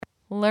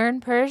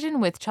Learn Persian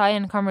with Chai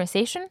and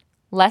Conversation,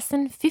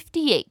 Lesson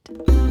 58.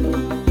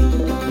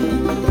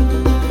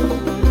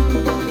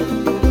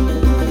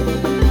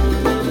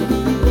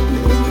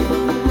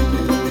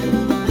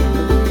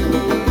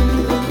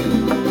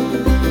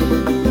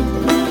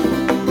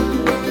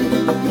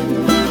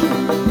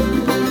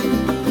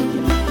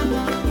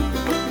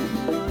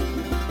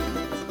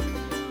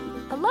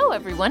 Hello,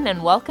 everyone,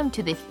 and welcome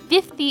to the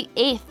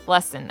 58th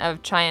lesson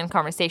of Chai and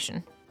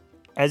Conversation.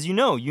 As you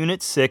know,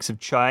 Unit 6 of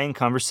Chai and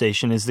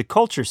Conversation is the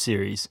Culture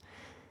series.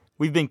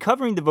 We've been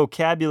covering the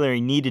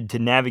vocabulary needed to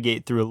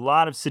navigate through a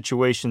lot of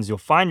situations you'll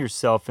find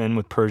yourself in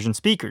with Persian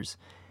speakers.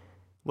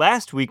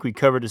 Last week, we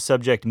covered a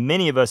subject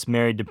many of us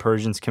married to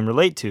Persians can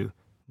relate to,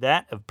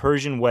 that of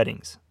Persian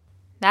weddings.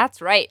 That's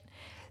right.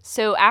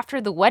 So after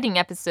the wedding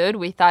episode,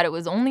 we thought it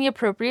was only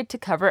appropriate to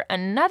cover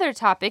another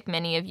topic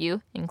many of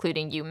you,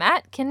 including you,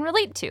 Matt, can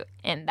relate to,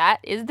 and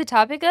that is the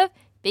topic of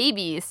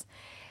babies.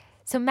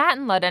 So Matt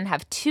and Ladan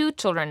have 2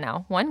 children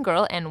now, 1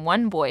 girl and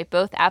 1 boy,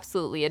 both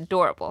absolutely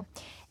adorable.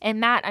 And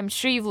Matt, I'm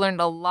sure you've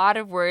learned a lot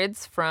of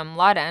words from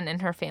Ladan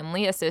and her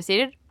family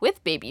associated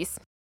with babies.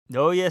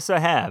 Oh, yes, I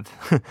have.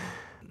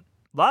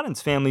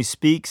 Ladan's family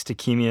speaks to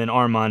Kimia and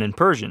Arman in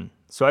Persian,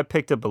 so I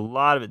picked up a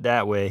lot of it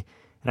that way,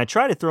 and I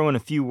try to throw in a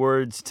few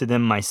words to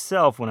them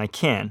myself when I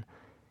can.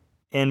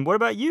 And what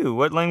about you?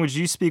 What language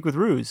do you speak with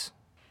Ruz?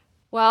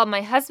 Well,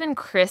 my husband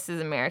Chris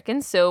is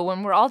American, so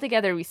when we're all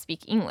together, we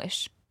speak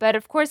English. But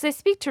of course, I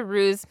speak to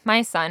Ruz,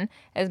 my son,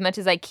 as much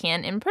as I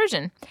can in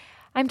Persian.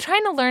 I'm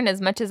trying to learn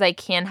as much as I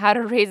can how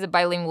to raise a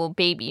bilingual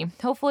baby.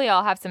 Hopefully,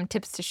 I'll have some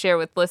tips to share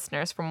with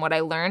listeners from what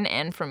I learn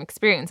and from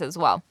experience as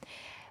well.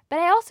 But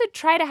I also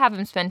try to have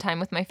him spend time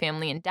with my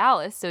family in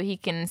Dallas so he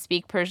can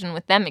speak Persian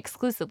with them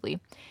exclusively.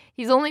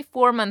 He's only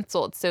 4 months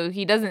old, so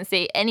he doesn't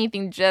say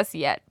anything just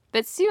yet,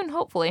 but soon,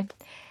 hopefully.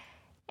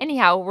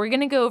 Anyhow, we're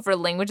going to go over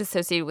language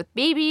associated with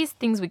babies,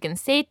 things we can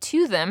say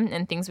to them,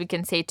 and things we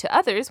can say to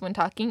others when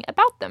talking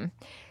about them.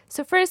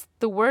 So first,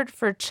 the word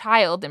for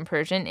child in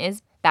Persian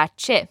is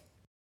bache.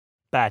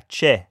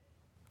 Bache.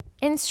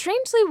 And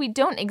strangely, we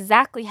don't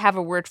exactly have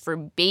a word for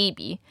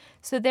baby,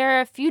 so there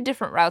are a few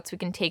different routes we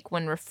can take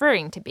when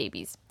referring to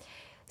babies.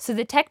 So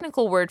the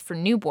technical word for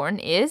newborn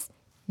is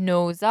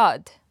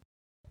nozad.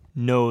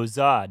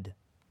 Nozad.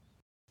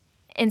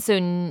 And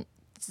so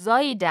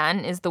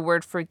zaidan is the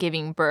word for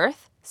giving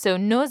birth. So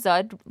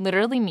nozad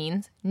literally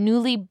means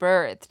newly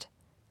birthed.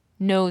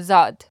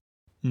 Nozad.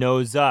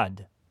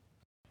 Nozad.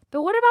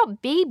 But what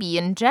about baby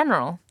in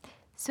general?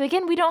 So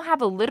again, we don't have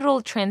a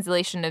literal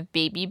translation of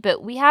baby,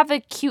 but we have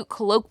a cute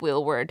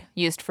colloquial word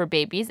used for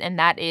babies, and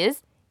that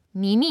is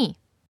nini.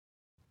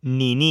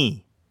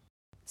 Nini.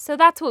 So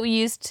that's what we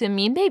use to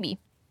mean baby.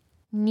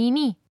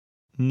 Nini.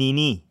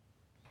 Nini.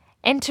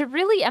 And to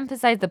really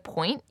emphasize the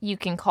point, you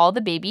can call the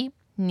baby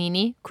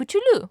Nini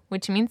Kuchulu,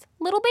 which means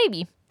little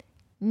baby.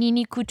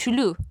 Nini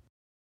Kuchulu.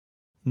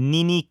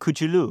 Nini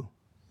Kuchulu.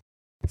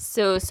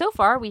 So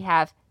far we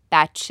have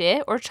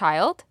bache or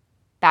child,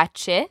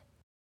 bache.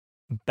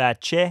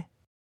 Bache.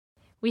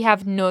 We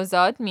have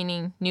nozad,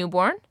 meaning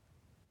newborn,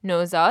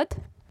 nozad.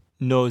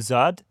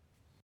 Nozad.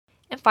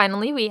 And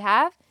finally we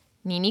have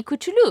Nini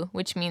Kuchulu,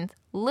 which means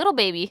little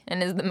baby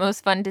and is the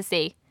most fun to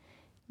say.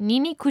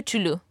 Nini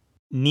Kuchulu.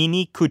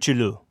 Nini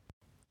Kuchulu.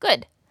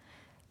 Good.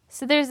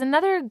 So there's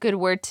another good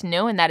word to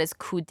know, and that is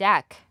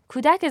kudak.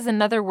 Kudak is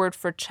another word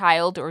for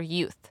child or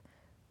youth.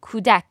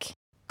 Kudak.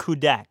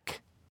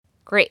 Kudak.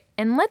 Great.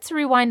 And let's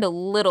rewind a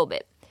little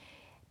bit.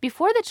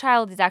 Before the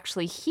child is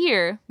actually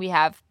here, we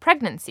have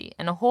pregnancy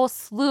and a whole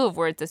slew of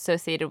words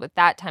associated with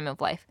that time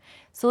of life.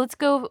 So let's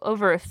go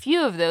over a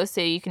few of those so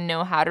you can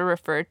know how to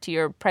refer to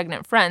your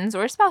pregnant friends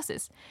or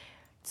spouses.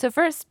 So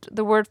first,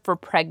 the word for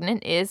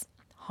pregnant is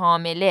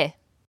hamile.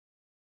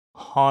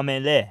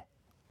 Hamile.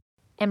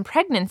 And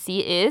pregnancy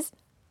is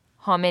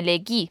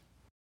hamilegi.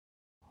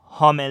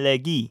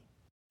 Hamilegi.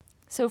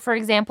 So for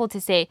example, to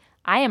say,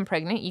 I am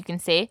pregnant, you can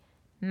say,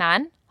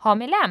 man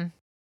hamilam.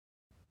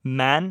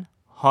 Man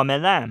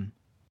hamilam.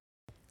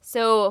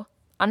 So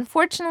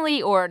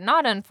unfortunately or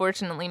not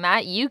unfortunately,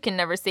 Matt, you can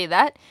never say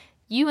that.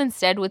 You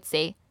instead would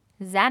say,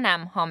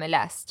 zanam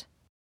hamilast.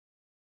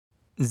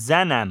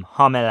 Zanam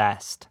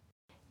hamilast.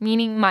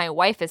 Meaning my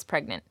wife is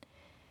pregnant.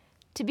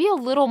 To be a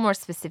little more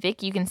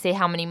specific, you can say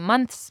how many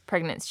months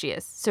pregnant she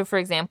is. So for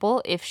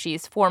example, if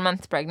she's 4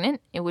 months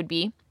pregnant, it would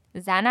be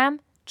zanam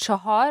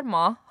 4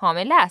 ماه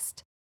حامل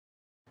است.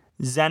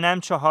 زنم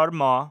 4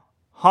 ماه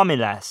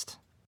حامل است.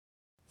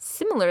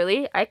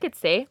 Similarly, I could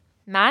say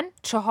من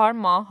 4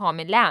 ماه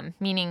حاملم,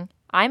 meaning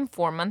I'm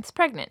 4 months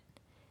pregnant.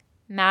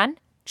 من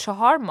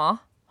 4 ماه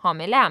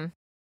حاملم.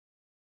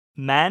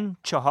 من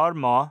 4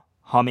 ماه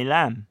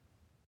حاملم.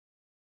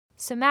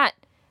 So Matt,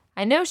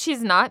 I know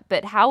she's not,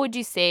 but how would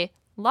you say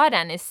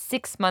Ladan is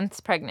 6 months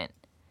pregnant?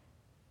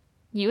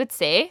 You would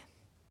say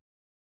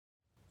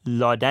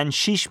لادن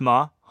 6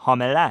 ماه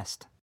حامل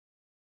است.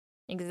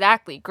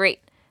 Exactly, great.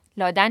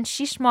 Ladan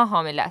 6 ماه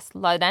حامل است.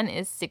 Ladan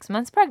is 6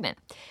 months pregnant.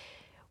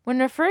 When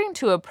referring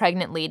to a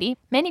pregnant lady,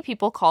 many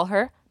people call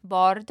her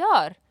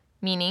bardar,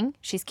 meaning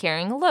she's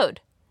carrying a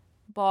load.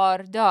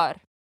 باردار.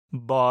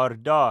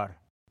 باردار.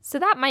 So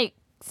that might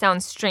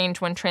sound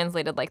strange when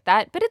translated like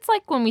that, but it's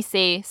like when we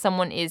say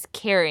someone is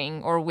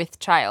carrying or with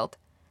child.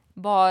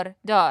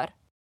 باردار.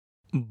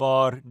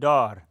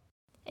 باردار.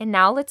 And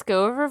now let's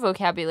go over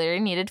vocabulary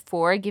needed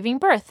for giving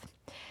birth.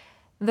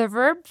 The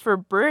verb for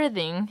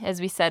birthing, as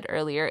we said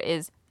earlier,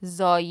 is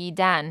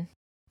زاییدن.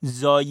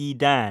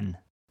 زاییدن.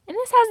 And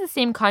this has the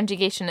same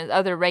conjugation as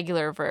other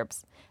regular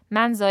verbs.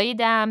 من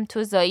زاییدم,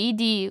 تو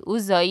زاییدی, او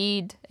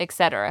زایید,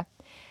 etc.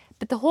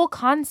 But the whole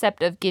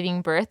concept of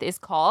giving birth is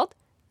called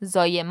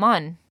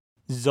زایمان.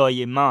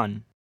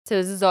 زایمان.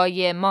 So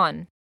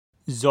زایمان.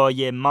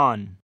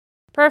 زایمان.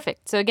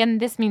 Perfect. So again,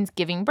 this means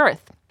giving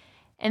birth.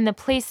 And the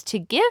place to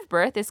give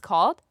birth is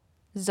called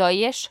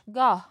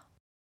زایشگاه.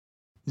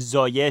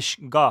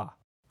 زایشگاه.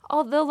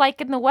 Although,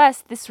 like in the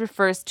West, this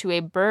refers to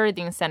a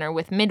birthing center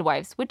with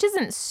midwives, which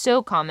isn't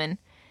so common.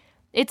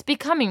 It's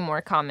becoming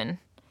more common.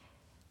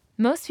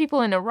 Most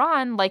people in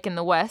Iran, like in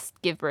the West,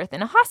 give birth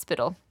in a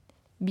hospital.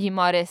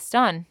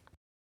 بیمارستان.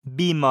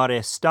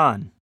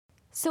 بیمارستان.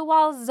 So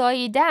while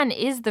زاییدن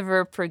is the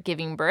verb for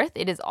giving birth,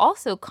 it is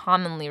also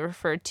commonly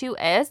referred to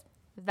as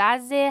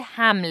وضع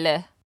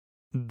حمل.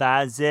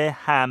 وضع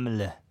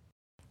حمل.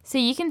 So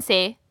you can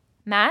say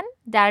من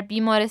در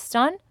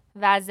بیمارستان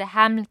وضع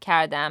حمل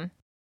کردم.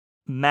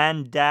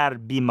 من در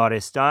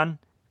بیمارستان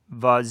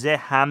وضع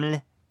حمل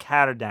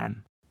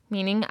کردم.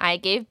 Meaning I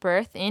gave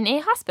birth in a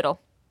hospital.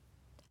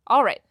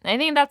 All right, I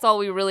think that's all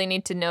we really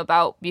need to know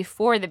about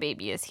before the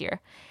baby is here.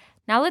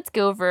 Now let's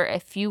go over a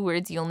few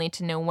words you'll need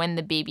to know when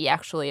the baby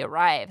actually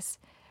arrives.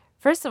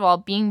 First of all,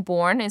 being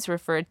born is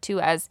referred to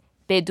as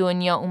به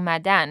دنیا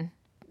اومدن.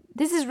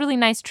 This is really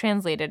nice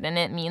translated and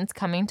it means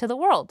coming to the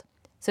world.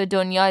 So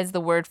دنیا is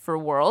the word for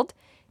world.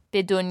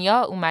 به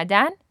دنیا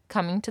اومدن,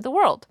 coming to the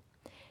world.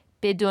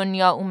 به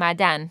دنیا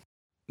اومدن.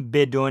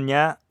 به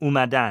دنیا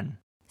اومدن.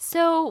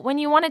 So when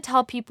you want to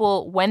tell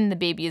people when the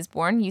baby is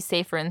born, you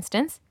say, for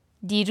instance,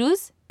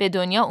 دیروز به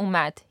دنیا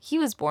اومد. He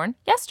was born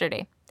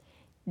yesterday.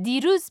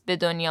 دیروز به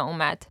دنیا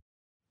اومد.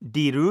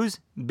 دیروز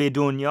به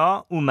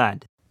دنیا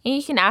اومد. And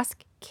you can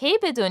ask, کی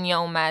به دنیا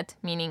اومد?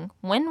 Meaning,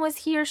 when was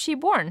he or she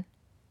born?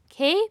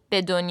 کی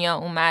به دنیا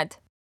اومد?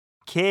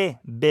 که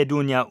به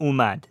دنیا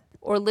اومد.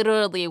 Or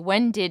literally,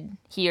 when did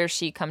he or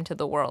she come to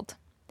the world?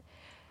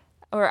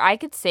 Or I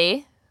could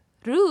say,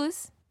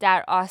 روز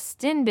در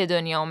آستین به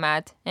دنیا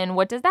اومد. And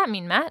what does that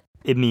mean, Matt?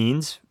 It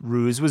means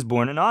Ruse was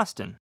born in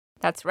Austin.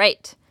 That's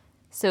right.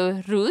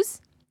 So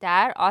روز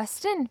در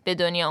آستین به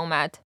دنیا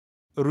اومد.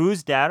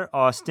 Ruse در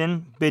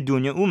آستین به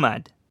دنیا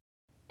اومد.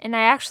 And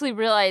I actually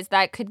realized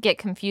that could get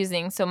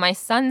confusing. So my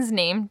son's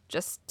name,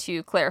 just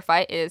to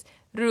clarify, is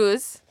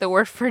Ruz, the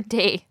word for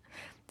day.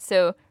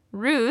 So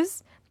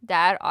Ruz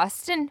در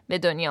آستین به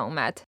دنیا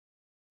اومد.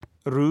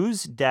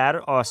 روز در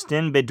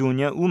آستین به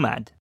دنیا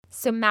اومد.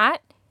 So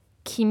Matt,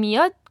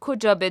 کیمیا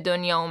کجا به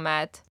دنیا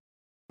اومد؟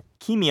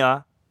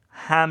 کیمیا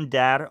هم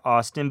در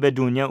آستین به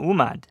دنیا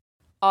اومد.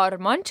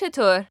 آرمان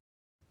چطور؟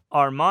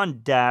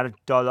 آرمان در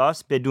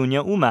دالاس به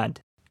دنیا اومد.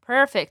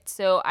 Perfect.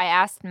 So I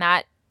asked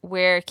Matt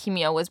where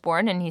Kimia was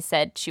born, and he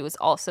said she was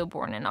also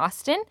born in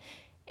Austin.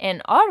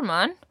 And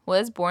Arman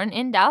was born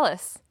in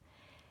Dallas.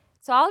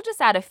 So I'll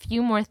just add a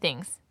few more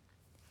things.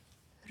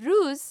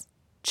 Ruz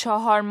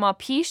 4 ماه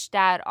پیش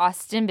در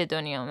آستین به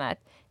دنیا اومد.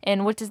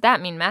 And what does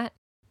that mean, Matt?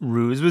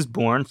 Ruse was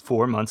born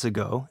 4 months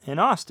ago in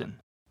Austin.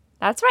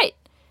 That's right.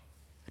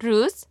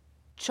 Ruz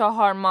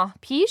 4 ماه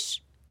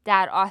پیش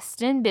در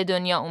آستین به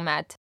دنیا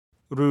اومد.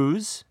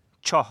 Ruse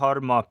 4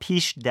 ماه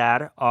پیش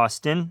در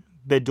آستین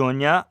به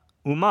دنیا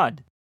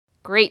اومد.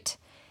 Great.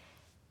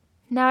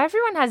 Now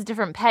everyone has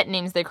different pet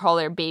names they call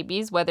their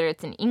babies, whether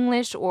it's in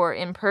English or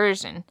in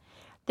Persian.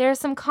 There are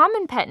some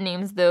common pet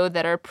names, though,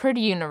 that are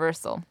pretty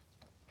universal.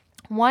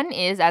 One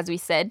is, as we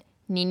said,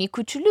 Nini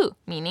Kuchulu,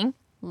 meaning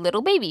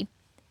little baby.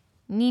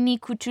 Nini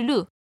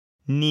Kuchulu.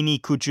 Nini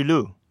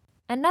Kuchulu.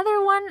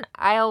 Another one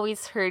I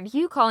always heard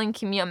you calling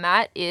Kimia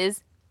Matt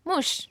is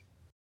Mush.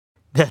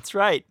 That's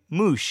right,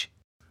 Moosh.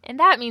 And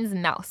that means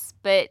mouse,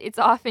 but it's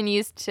often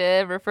used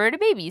to refer to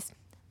babies.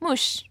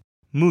 Mush.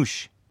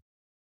 Moosh.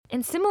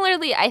 And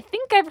similarly, I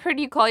think I've heard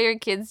you call your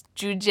kids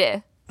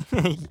Juje.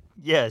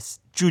 Yes,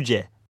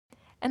 Juje.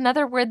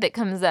 Another word that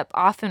comes up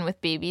often with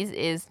babies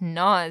is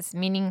naz,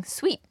 meaning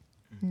sweet.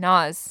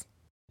 Naz.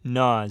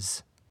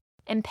 Naz.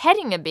 And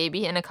petting a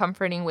baby in a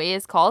comforting way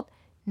is called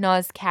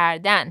naz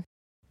kardan.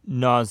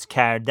 Naz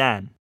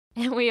kardan.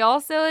 And we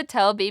also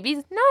tell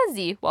babies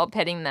nazi while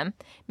petting them,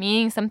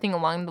 meaning something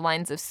along the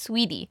lines of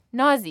sweetie,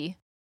 nazi.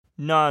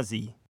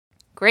 Nazi.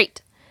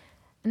 Great.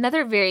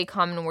 Another very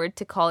common word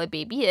to call a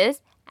baby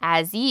is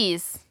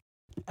aziz,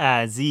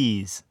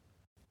 Aziz.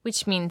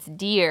 which means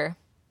dear.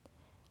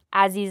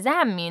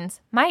 Azizam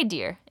means my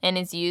dear and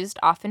is used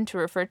often to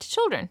refer to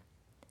children.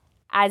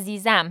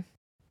 Azizam.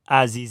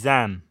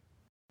 Azizam.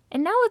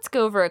 And now let's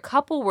go over a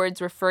couple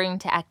words referring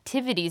to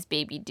activities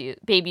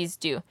babies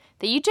do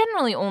that you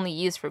generally only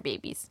use for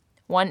babies.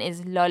 One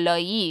is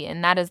lalayi,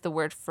 and that is the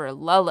word for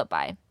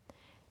lullaby.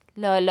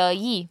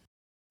 Lalayi.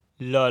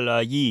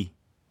 Lalayi.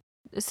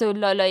 So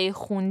lalayi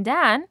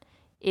khundan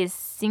is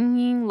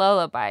singing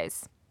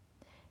lullabies.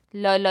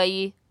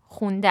 لالایی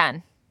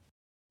خوندن.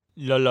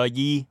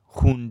 لالایی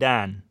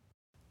خوندن.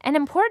 An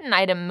important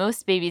item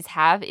most babies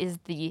have is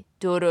the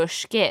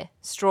doroshke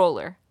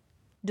stroller.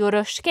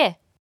 Doroshke.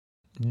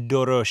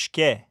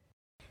 درشکه.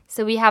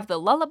 So we have the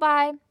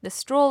lullaby, the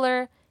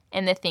stroller,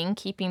 and the thing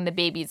keeping the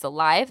babies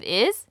alive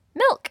is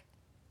milk.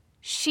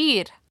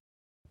 شیر.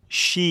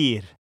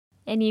 شیر.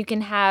 And you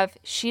can have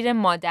شیر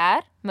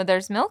مادر,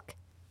 mother's milk.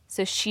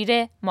 So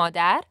شیر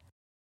مادر.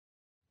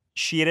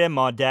 شیر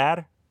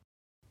مادر.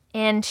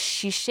 And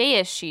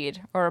شیشه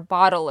شیر, or a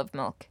bottle of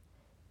milk.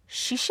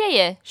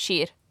 شیشه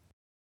شیر.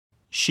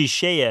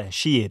 شیشه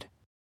شیر.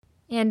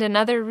 And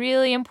another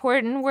really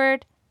important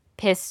word,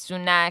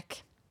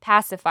 پستونک,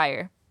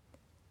 pacifier.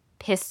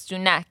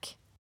 پستونک.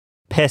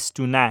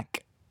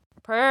 پستونک.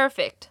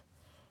 Perfect.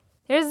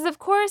 There's, of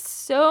course,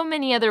 so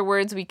many other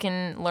words we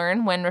can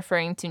learn when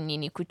referring to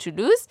Nini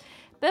Kuchulus,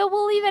 but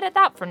we'll leave it at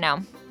that for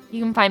now.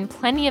 You can find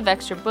plenty of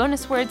extra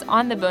bonus words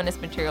on the bonus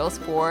materials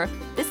for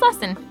this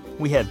lesson.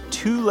 We have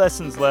 2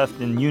 lessons left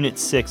in Unit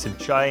 6 of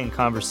Chai and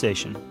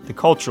Conversation, the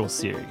cultural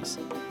series.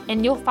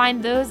 And you'll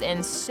find those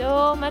and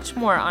so much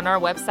more on our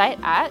website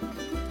at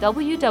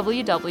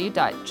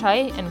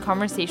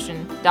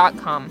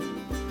www.chaiandconversation.com.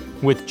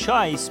 With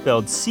Chai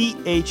spelled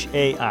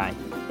C-H-A-I.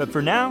 But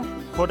for now,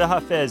 Khoda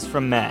Hafez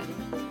from Matt.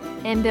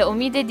 And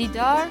Be'omid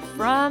Didar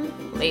from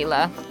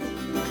Layla.